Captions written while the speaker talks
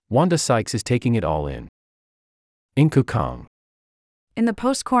Wanda Sykes is taking it all in. Kong. In the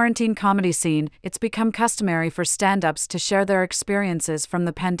post-quarantine comedy scene, it's become customary for stand-ups to share their experiences from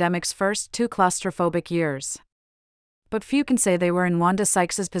the pandemic's first 2 claustrophobic years. But few can say they were in Wanda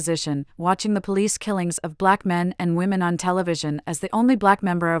Sykes' position, watching the police killings of black men and women on television as the only black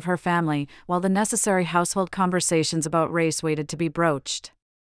member of her family, while the necessary household conversations about race waited to be broached.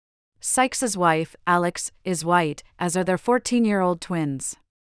 Sykes' wife, Alex, is white, as are their 14-year-old twins.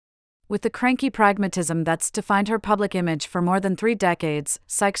 With the cranky pragmatism that's defined her public image for more than 3 decades,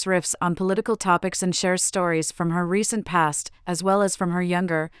 Sykes riffs on political topics and shares stories from her recent past, as well as from her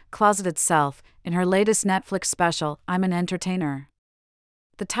younger, closeted self, in her latest Netflix special, I'm an Entertainer.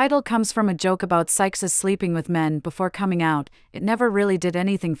 The title comes from a joke about Sykes' sleeping with men before coming out. It never really did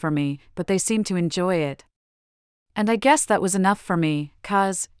anything for me, but they seem to enjoy it. And I guess that was enough for me,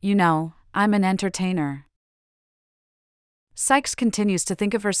 'cause, I'm an entertainer. Sykes continues to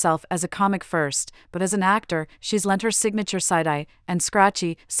think of herself as a comic first, but as an actor, she's lent her signature side-eye and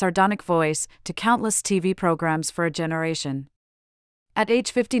scratchy, sardonic voice to countless TV programs for a generation. At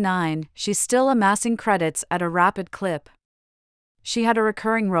age 59, she's still amassing credits at a rapid clip. She had a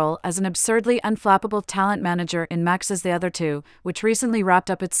recurring role as an absurdly unflappable talent manager in Max's The Other Two, which recently wrapped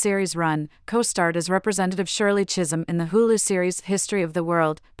up its series run, co-starred as Representative Shirley Chisholm in the Hulu series History of the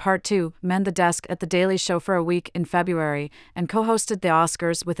World, Part 2, manned the desk at The Daily Show for a week in February, and co-hosted the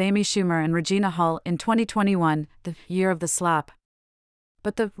Oscars with Amy Schumer and Regina Hall in 2021, the year of the slap.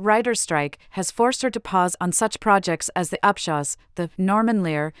 But the writer's strike has forced her to pause on such projects as The Upshaws, the Norman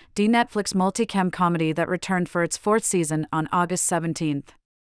Lear, Netflix multicam comedy that returned for its 4th season on August 17.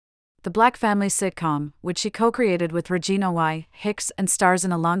 The Black Family sitcom, which she co-created with Regina Y. Hicks and stars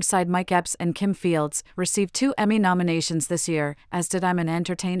in alongside Mike Epps and Kim Fields, received 2 Emmy nominations this year, as did I'm an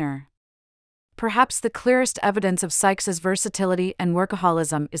Entertainer. Perhaps the clearest evidence of Sykes' versatility and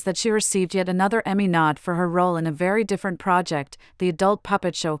workaholism is that she received yet another Emmy nod for her role in a very different project, the adult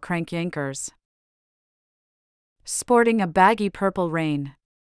puppet show Crank Yankers. Sporting a baggy purple rain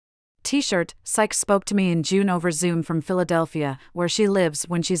T-shirt, Sykes spoke to me in June over Zoom from Philadelphia, where she lives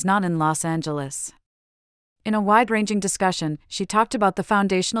when she's not in Los Angeles. In a wide-ranging discussion, she talked about the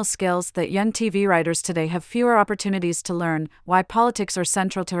foundational skills that young TV writers today have fewer opportunities to learn, why politics are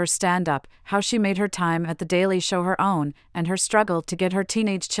central to her stand-up, how she made her time at The Daily Show her own, and her struggle to get her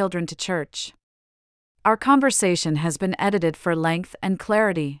teenage children to church. Our conversation has been edited for length and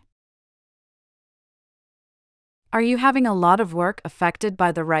clarity. Are you having a lot of work affected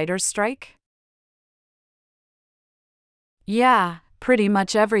by the writer's strike? Yeah, pretty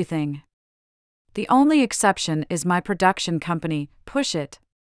much everything. The only exception is my production company, Push It.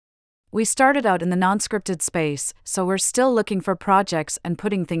 We started out in the non-scripted space, so we're still looking for projects and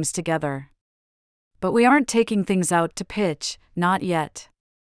putting things together. But we aren't taking things out to pitch, not yet.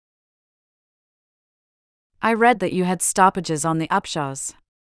 I read that you had stoppages on The Upshaws.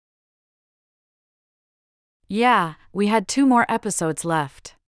 Yeah, we had 2 more episodes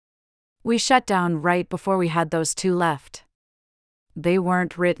left. We shut down right before we had those 2 left. They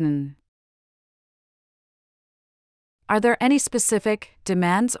weren't written. Are there any specific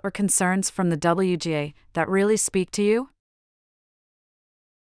demands or concerns from the WGA that really speak to you?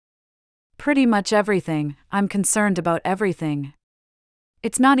 Pretty much everything. I'm concerned about everything.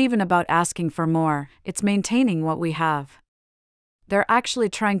 It's not even about asking for more, it's maintaining what we have. They're actually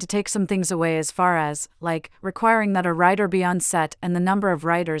trying to take some things away as far as, requiring that a writer be on set and the number of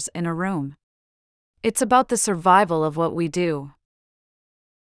writers in a room. It's about the survival of what we do.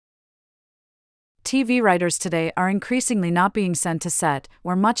 TV writers today are increasingly not being sent to set,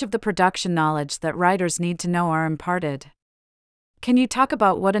 where much of the production knowledge that writers need to know are imparted. Can you talk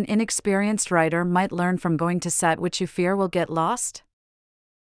about what an inexperienced writer might learn from going to set which you fear will get lost?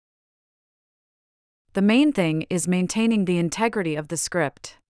 The main thing is maintaining the integrity of the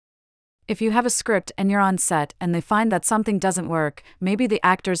script. If you have a script and you're on set and they find that something doesn't work, maybe the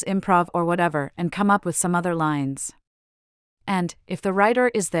actors improv or whatever and come up with some other lines. And, if the writer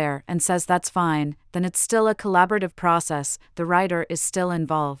is there and says that's fine, then it's still a collaborative process, the writer is still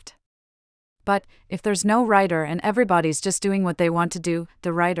involved. But, if there's no writer and everybody's just doing what they want to do,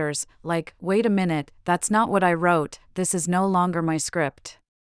 the writer's wait a minute, that's not what I wrote, this is no longer my script.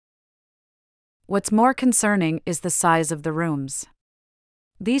 What's more concerning is the size of the rooms.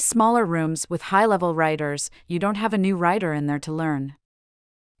 These smaller rooms with high-level writers, you don't have a new writer in there to learn.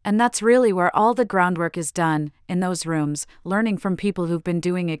 And that's really where all the groundwork is done, in those rooms, learning from people who've been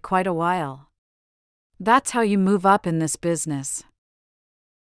doing it quite a while. That's how you move up in this business.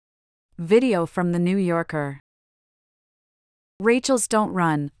 Video from The New Yorker. Rachel's Don't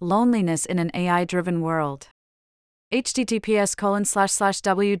Run, Loneliness in an AI-Driven World.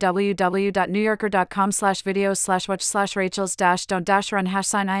 https://www.newyorker.com/videos/watch/rachels-don't-run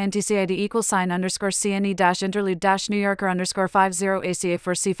 #sign-int-cad-equals-sign_CNE-interlude-New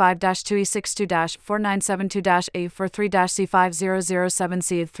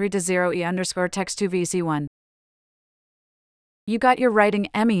Yorker_50AC4C-2-4972-A43-C5007C3-0E_text2VC1. You got your writing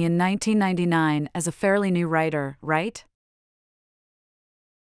Emmy in 1999 as a fairly new writer, right?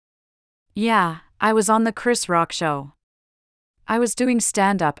 Yeah, I was on the Chris Rock show. I was doing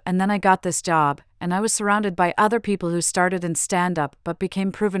stand-up and then I got this job, and I was surrounded by other people who started in stand-up but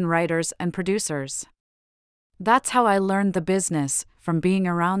became proven writers and producers. That's how I learned the business, from being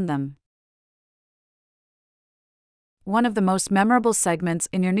around them. One of the most memorable segments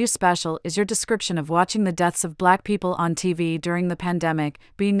in your new special is your description of watching the deaths of Black people on TV during the pandemic,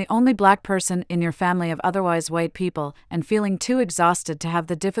 being the only Black person in your family of otherwise white people, and feeling too exhausted to have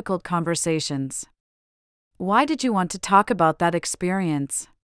the difficult conversations. Why did you want to talk about that experience?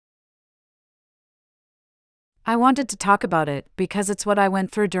 I wanted to talk about it because it's what I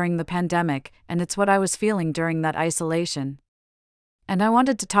went through during the pandemic, and it's what I was feeling during that isolation. And I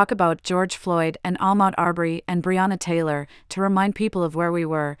wanted to talk about George Floyd and Ahmaud Arbery and Breonna Taylor to remind people of where we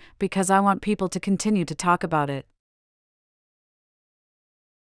were, because I want people to continue to talk about it.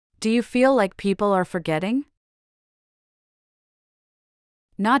 Do you feel like people are forgetting?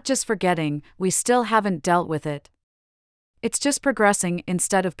 Not just forgetting, we still haven't dealt with it. It's just progressing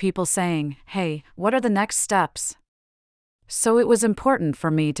instead of people saying, hey, what are the next steps? So it was important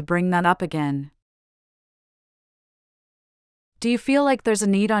for me to bring that up again. Do you feel like there's a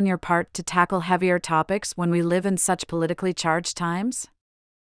need on your part to tackle heavier topics when we live in such politically charged times?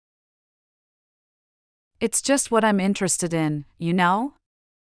 It's just what I'm interested in, you know?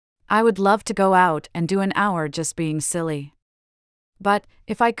 I would love to go out and do an hour just being silly. But,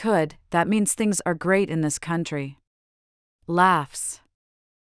 if I could, that means things are great in this country. Laughs.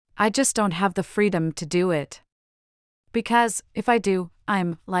 I just don't have the freedom to do it. Because, if I do,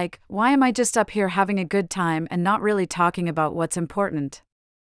 I'm like, why am I just up here having a good time and not really talking about what's important?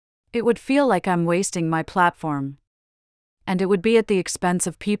 It would feel like I'm wasting my platform. And it would be at the expense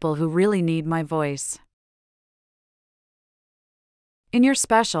of people who really need my voice. In your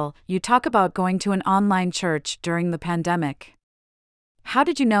special, you talk about going to an online church during the pandemic. How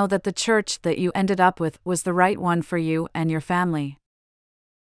did you know that the church that you ended up with was the right one for you and your family?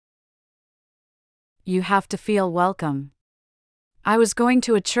 You have to feel welcome. I was going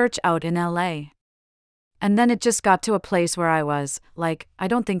to a church out in LA. And then it just got to a place where I was like, I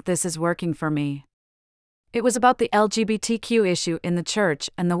don't think this is working for me. It was about the LGBTQ issue in the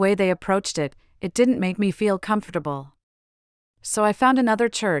church, and the way they approached it, it didn't make me feel comfortable. So I found another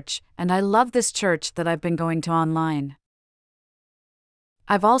church, and I love this church that I've been going to online.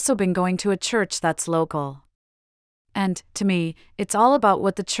 I've also been going to a church that's local. And, to me, it's all about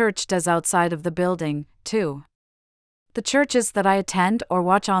what the church does outside of the building, too. The churches that I attend or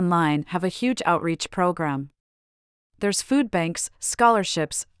watch online have a huge outreach program. There's food banks,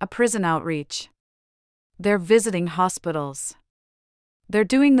 scholarships, a prison outreach. They're visiting hospitals. They're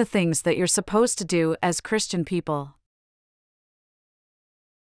doing the things that you're supposed to do as Christian people.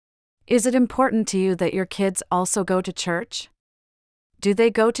 Is it important to you that your kids also go to church? Do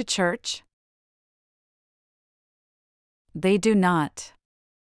they go to church? They do not.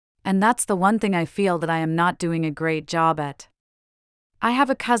 And that's the one thing I feel that I am not doing a great job at. I have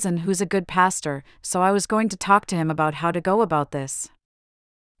a cousin who's a good pastor, so I was going to talk to him about how to go about this.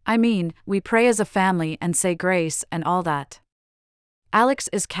 I mean, we pray as a family and say grace and all that. Alex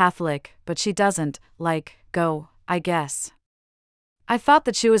is Catholic, but she doesn't, go, I guess. I thought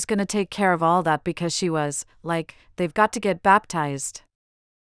that she was going to take care of all that because she was, they've got to get baptized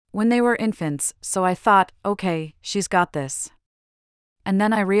when they were infants, so I thought, okay, she's got this. And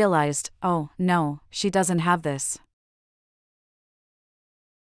then I realized, oh, no, she doesn't have this.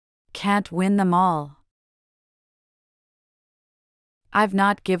 Can't win them all. I've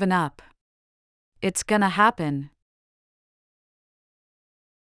not given up. It's gonna happen.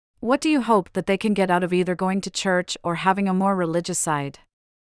 What do you hope that they can get out of either going to church or having a more religious side?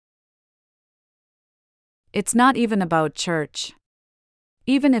 It's not even about church.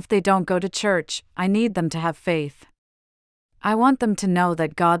 Even if they don't go to church, I need them to have faith. I want them to know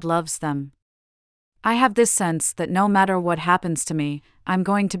that God loves them. I have this sense that no matter what happens to me, I'm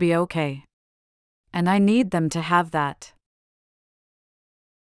going to be okay. And I need them to have that.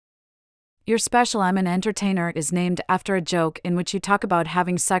 Your special I'm an Entertainer is named after a joke in which you talk about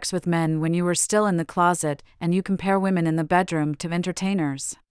having sex with men when you were still in the closet, and you compare women in the bedroom to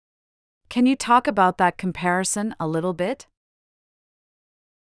entertainers. Can you talk about that comparison a little bit?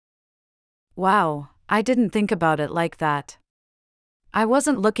 Wow, I didn't think about it like that. I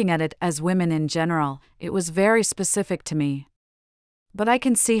wasn't looking at it as women in general, it was very specific to me. But I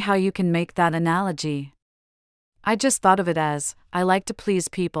can see how you can make that analogy. I just thought of it as, I like to please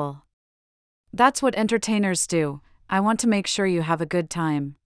people. That's what entertainers do. I want to make sure you have a good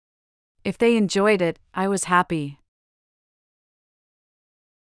time. If they enjoyed it, I was happy.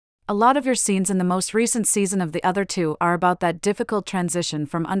 A lot of your scenes in the most recent season of The Other Two are about that difficult transition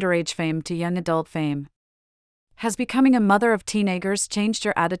from underage fame to young adult fame. Has becoming a mother of teenagers changed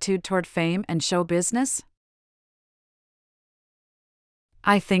your attitude toward fame and show business?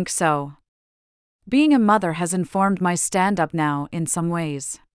 I think so. Being a mother has informed my stand-up now in some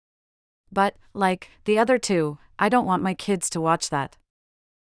ways. But, like The Other Two, I don't want my kids to watch that.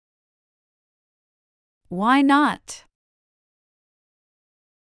 Why not?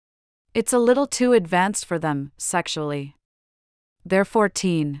 It's a little too advanced for them, sexually. They're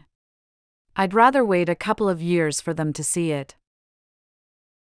 14. I'd rather wait a couple of years for them to see it.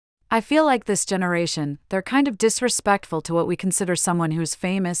 I feel like this generation, they're kind of disrespectful to what we consider someone who's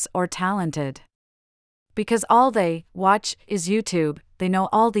famous or talented. Because all they watch is YouTube, they know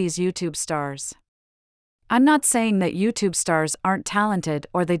all these YouTube stars. I'm not saying that YouTube stars aren't talented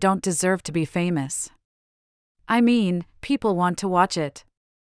or they don't deserve to be famous. I mean, people want to watch it.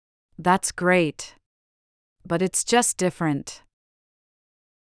 That's great. But it's just different.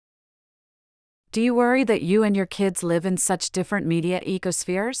 Do you worry that you and your kids live in such different media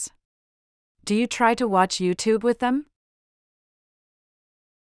ecospheres? Do you try to watch YouTube with them?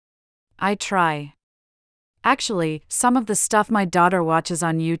 I try. Actually, some of the stuff my daughter watches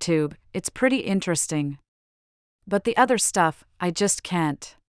on YouTube, it's pretty interesting. But the other stuff, I just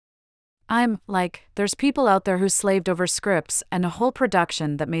can't. There's people out there who slaved over scripts and a whole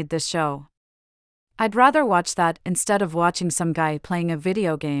production that made this show. I'd rather watch that instead of watching some guy playing a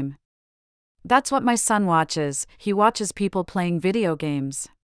video game. That's what my son watches, he watches people playing video games.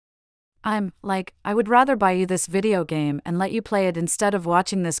 I would rather buy you this video game and let you play it instead of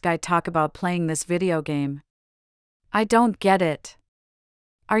watching this guy talk about playing this video game. I don't get it.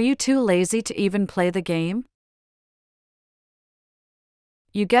 Are you too lazy to even play the game?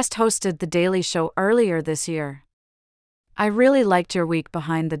 You guest hosted The Daily Show earlier this year. I really liked your week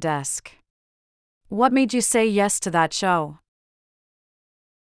behind the desk. What made you say yes to that show?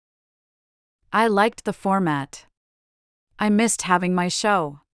 I liked the format. I missed having my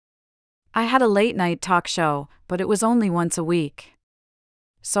show. I had a late-night talk show, but it was only once a week.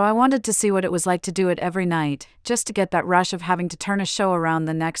 So I wanted to see what it was like to do it every night, just to get that rush of having to turn a show around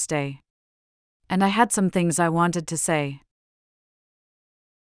the next day. And I had some things I wanted to say.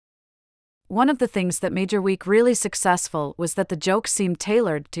 One of the things that made your week really successful was that the jokes seemed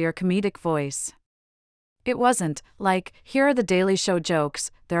tailored to your comedic voice. It wasn't like, here are the Daily Show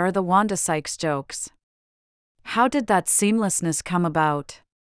jokes, there are the Wanda Sykes jokes. How did that seamlessness come about?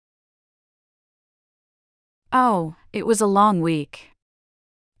 Oh, it was a long week.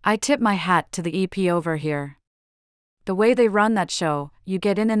 I tip my hat to the EP over here. The way they run that show, you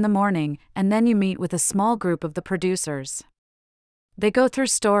get in the morning, and then you meet with a small group of the producers. They go through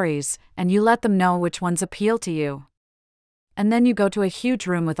stories, and you let them know which ones appeal to you. And then you go to a huge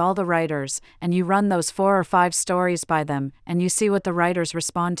room with all the writers, and you run those 4 or 5 stories by them, and you see what the writers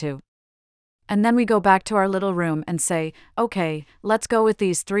respond to. And then we go back to our little room and say, okay, let's go with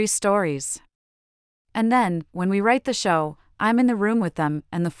these 3 stories. And then, when we write the show, I'm in the room with them,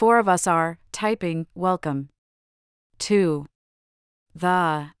 and the 4 of us are typing, welcome to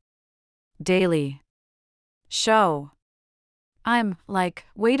the Daily Show. I'm like,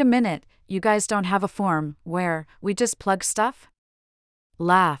 wait a minute, you guys don't have a form where we just plug stuff?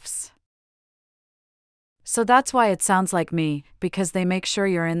 Laughs. So that's why it sounds like me, because they make sure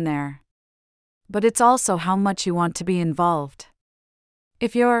you're in there. But it's also how much you want to be involved.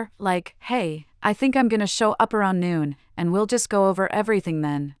 If you're like, hey, I think I'm gonna show up around noon, and we'll just go over everything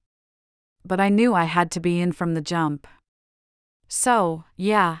then. But I knew I had to be in from the jump. So,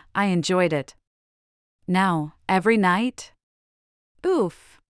 yeah, I enjoyed it. Now, every night?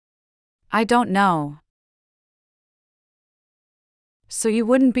 Oof. I don't know. So you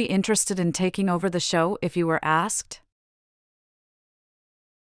wouldn't be interested in taking over the show if you were asked?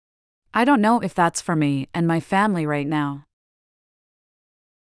 I don't know if that's for me and my family right now.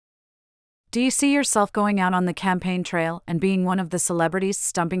 Do you see yourself going out on the campaign trail and being one of the celebrities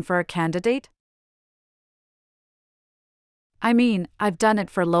stumping for a candidate? I mean, I've done it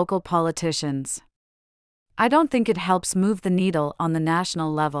for local politicians. I don't think it helps move the needle on the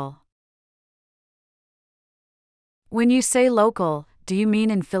national level. When you say local, do you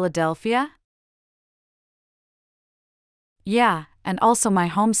mean in Philadelphia? Yeah, and also my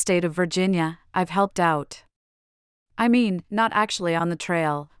home state of Virginia, I've helped out. I mean, not actually on the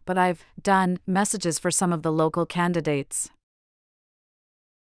trail, but I've done messages for some of the local candidates.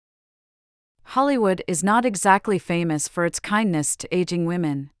 Hollywood is not exactly famous for its kindness to aging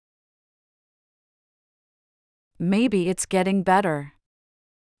women. Maybe it's getting better.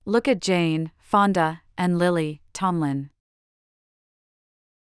 Look at Jane, Fonda, and Lily Tomlin.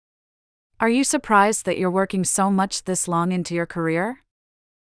 Are you surprised that you're working so much this long into your career?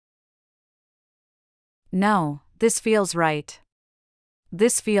 No, this feels right.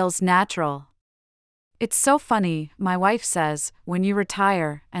 This feels natural. It's so funny, my wife says, when you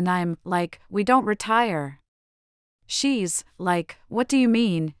retire, and I'm like, we don't retire. She's like, what do you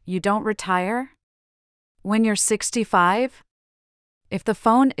mean, you don't retire? When you're 65? If the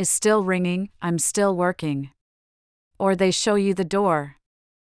phone is still ringing, I'm still working. Or they show you the door.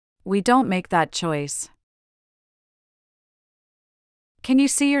 We don't make that choice. Can you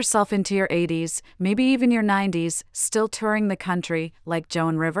see yourself into your 80s, maybe even your 90s, still touring the country, like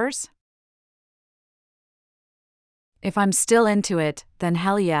Joan Rivers? If I'm still into it, then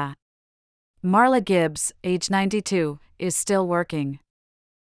hell yeah. Marla Gibbs, age 92, is still working.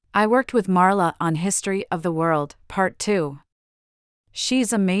 I worked with Marla on History of the World, Part 2.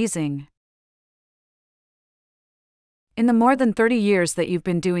 She's amazing. In the more than 30 years that you've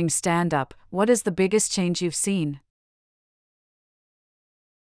been doing stand-up, what is the biggest change you've seen?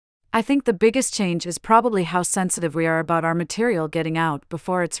 I think the biggest change is probably how sensitive we are about our material getting out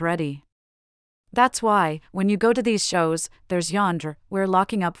before it's ready. That's why, when you go to these shows, there's yonder, we're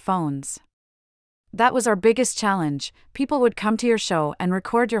locking up phones. That was our biggest challenge. People would come to your show and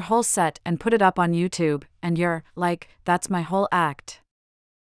record your whole set and put it up on YouTube, and you're like, that's my whole act.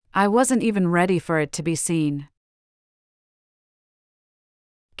 I wasn't even ready for it to be seen.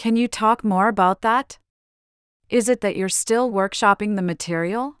 Can you talk more about that? Is it that you're still workshopping the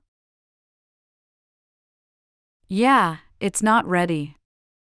material? Yeah, it's not ready.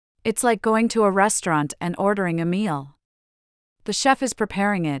 It's like going to a restaurant and ordering a meal. The chef is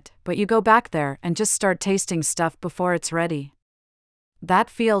preparing it, but you go back there and just start tasting stuff before it's ready. That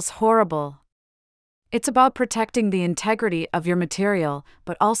feels horrible. It's about protecting the integrity of your material,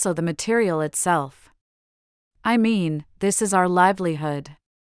 but also the material itself. I mean, this is our livelihood.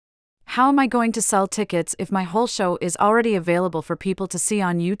 How am I going to sell tickets if my whole show is already available for people to see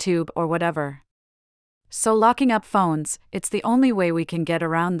on YouTube or whatever? So locking up phones, it's the only way we can get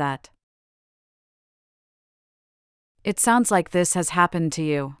around that. It sounds like this has happened to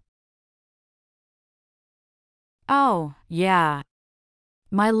you. Oh, yeah.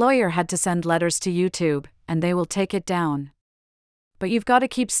 My lawyer had to send letters to YouTube, and they will take it down. But you've got to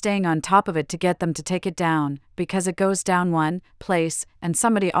keep staying on top of it to get them to take it down, because it goes down one place, and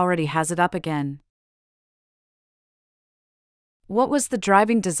somebody already has it up again. What was the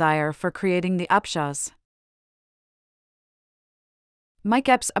driving desire for creating the Upshaws? Mike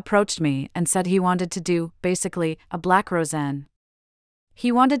Epps approached me and said he wanted to do, basically, a Black Roseanne.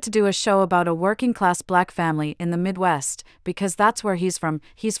 He wanted to do a show about a working-class black family in the Midwest, because that's where he's from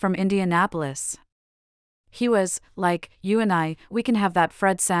Indianapolis. He was, like, you and I, we can have that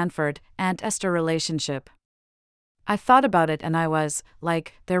Fred Sanford, Aunt Esther relationship. I thought about it and I was,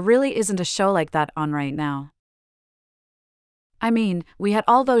 like, there really isn't a show like that on right now. I mean, we had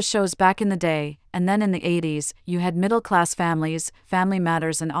all those shows back in the day, and then in the 80s, you had middle-class families, Family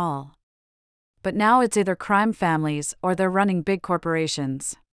Matters and all. But now it's either crime families or they're running big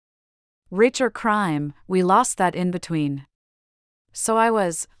corporations. Rich or crime, we lost that in between. So I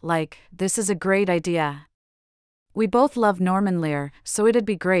was, like, this is a great idea. We both love Norman Lear, so it'd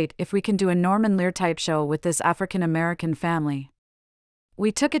be great if we can do a Norman Lear type show with this African-American family.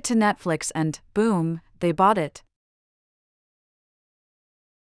 We took it to Netflix and, boom, they bought it.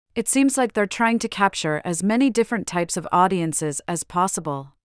 It seems like they're trying to capture as many different types of audiences as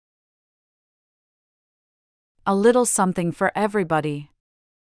possible. A little something for everybody.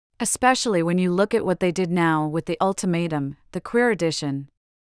 Especially when you look at what they did now with The Ultimatum, the queer edition.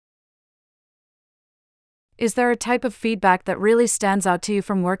 Is there a type of feedback that really stands out to you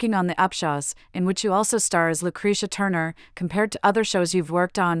from working on The Upshaws, in which you also star as Lucretia Turner, compared to other shows you've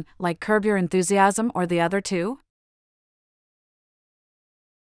worked on, like Curb Your Enthusiasm or the other two?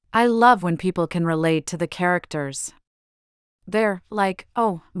 I love when people can relate to the characters. They're like,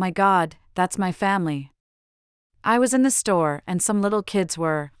 oh my God, that's my family. I was in the store and some little kids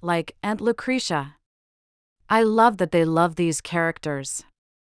were, like, Aunt Lucretia. I love that they love these characters.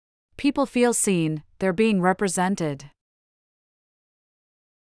 People feel seen, they're being represented.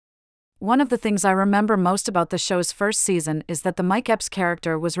 One of the things I remember most about the show's first season is that the Mike Epps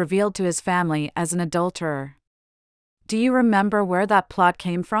character was revealed to his family as an adulterer. Do you remember where that plot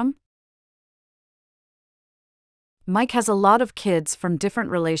came from? Mike has a lot of kids from different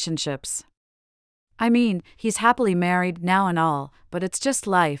relationships. I mean, he's happily married now and all, but it's just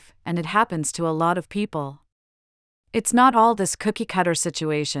life, and it happens to a lot of people. It's not all this cookie-cutter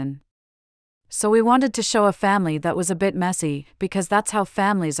situation. So we wanted to show a family that was a bit messy, because that's how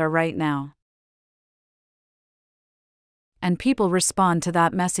families are right now. And people respond to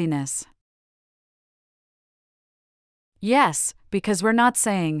that messiness. Yes, because we're not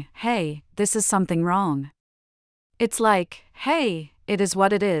saying, hey, this is something wrong. It's like, hey, it is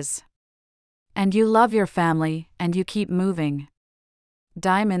what it is. And you love your family, and you keep moving.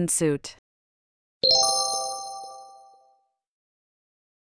 Diamond suit.